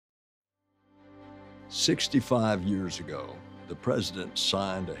65 years ago, the President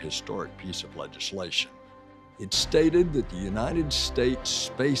signed a historic piece of legislation. It stated that the United States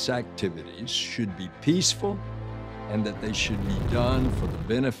space activities should be peaceful and that they should be done for the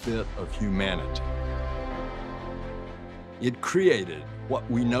benefit of humanity. It created what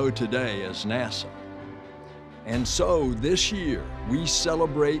we know today as NASA. And so this year, we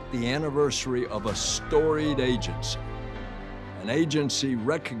celebrate the anniversary of a storied agency, an agency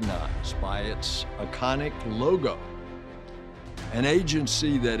recognized by its iconic logo, an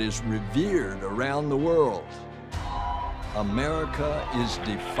agency that is revered around the world. America is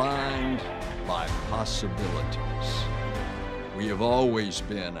defined by possibilities. We have always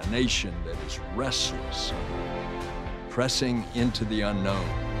been a nation that is restless, pressing into the unknown.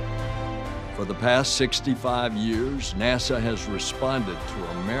 For the past 65 years, NASA has responded to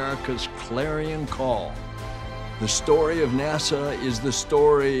America's clarion call. The story of NASA is the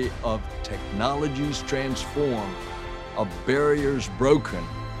story of technologies transformed, of barriers broken,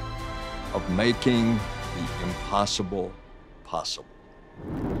 of making the impossible possible.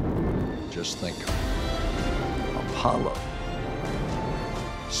 Just think of it. Apollo,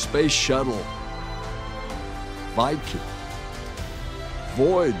 Space Shuttle, Viking,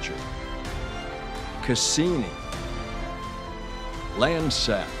 Voyager, Cassini,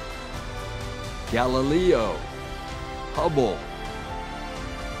 Landsat, Galileo, Hubble,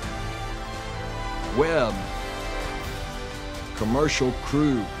 Webb, Commercial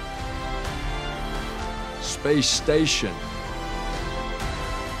Crew, Space Station,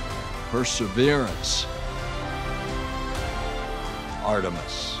 Perseverance,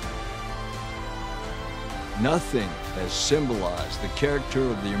 Artemis. Nothing has symbolized the character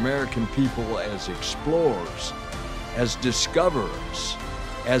of the American people as explorers, as discoverers,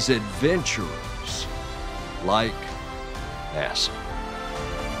 as adventurers, like NASA.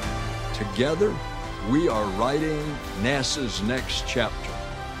 Together, we are writing NASA's next chapter.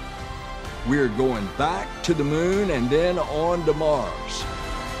 We are going back to the moon and then on to Mars.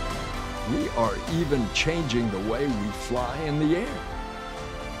 We are even changing the way we fly in the air.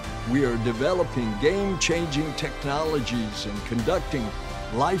 We are developing game-changing technologies and conducting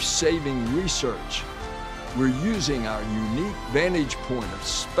life-saving research. We're using our unique vantage point of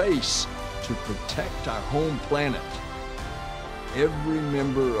space to protect our home planet. Every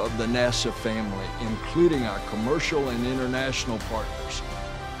member of the NASA family, including our commercial and international partners,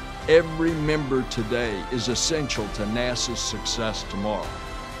 every member today is essential to NASA's success tomorrow.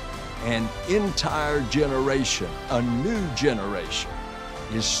 An entire generation, a new generation,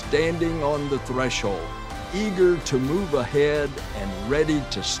 is standing on the threshold, eager to move ahead and ready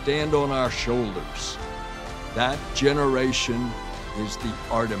to stand on our shoulders. That generation is the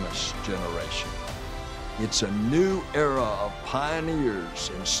Artemis generation. It's a new era of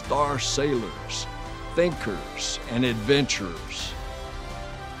pioneers and star sailors, thinkers and adventurers.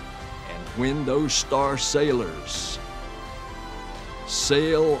 And when those star sailors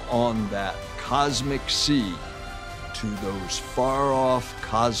sail on that cosmic sea to those far-off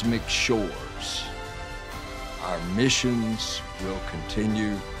cosmic shores, our missions will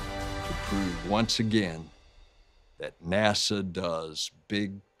continue to prove once again that NASA does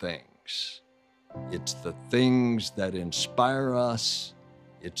big things. It's the things that inspire us.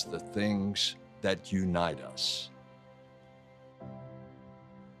 It's the things that unite us.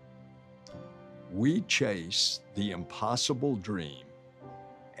 We chase the impossible dream,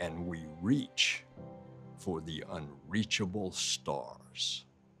 and we reach for the unreachable stars.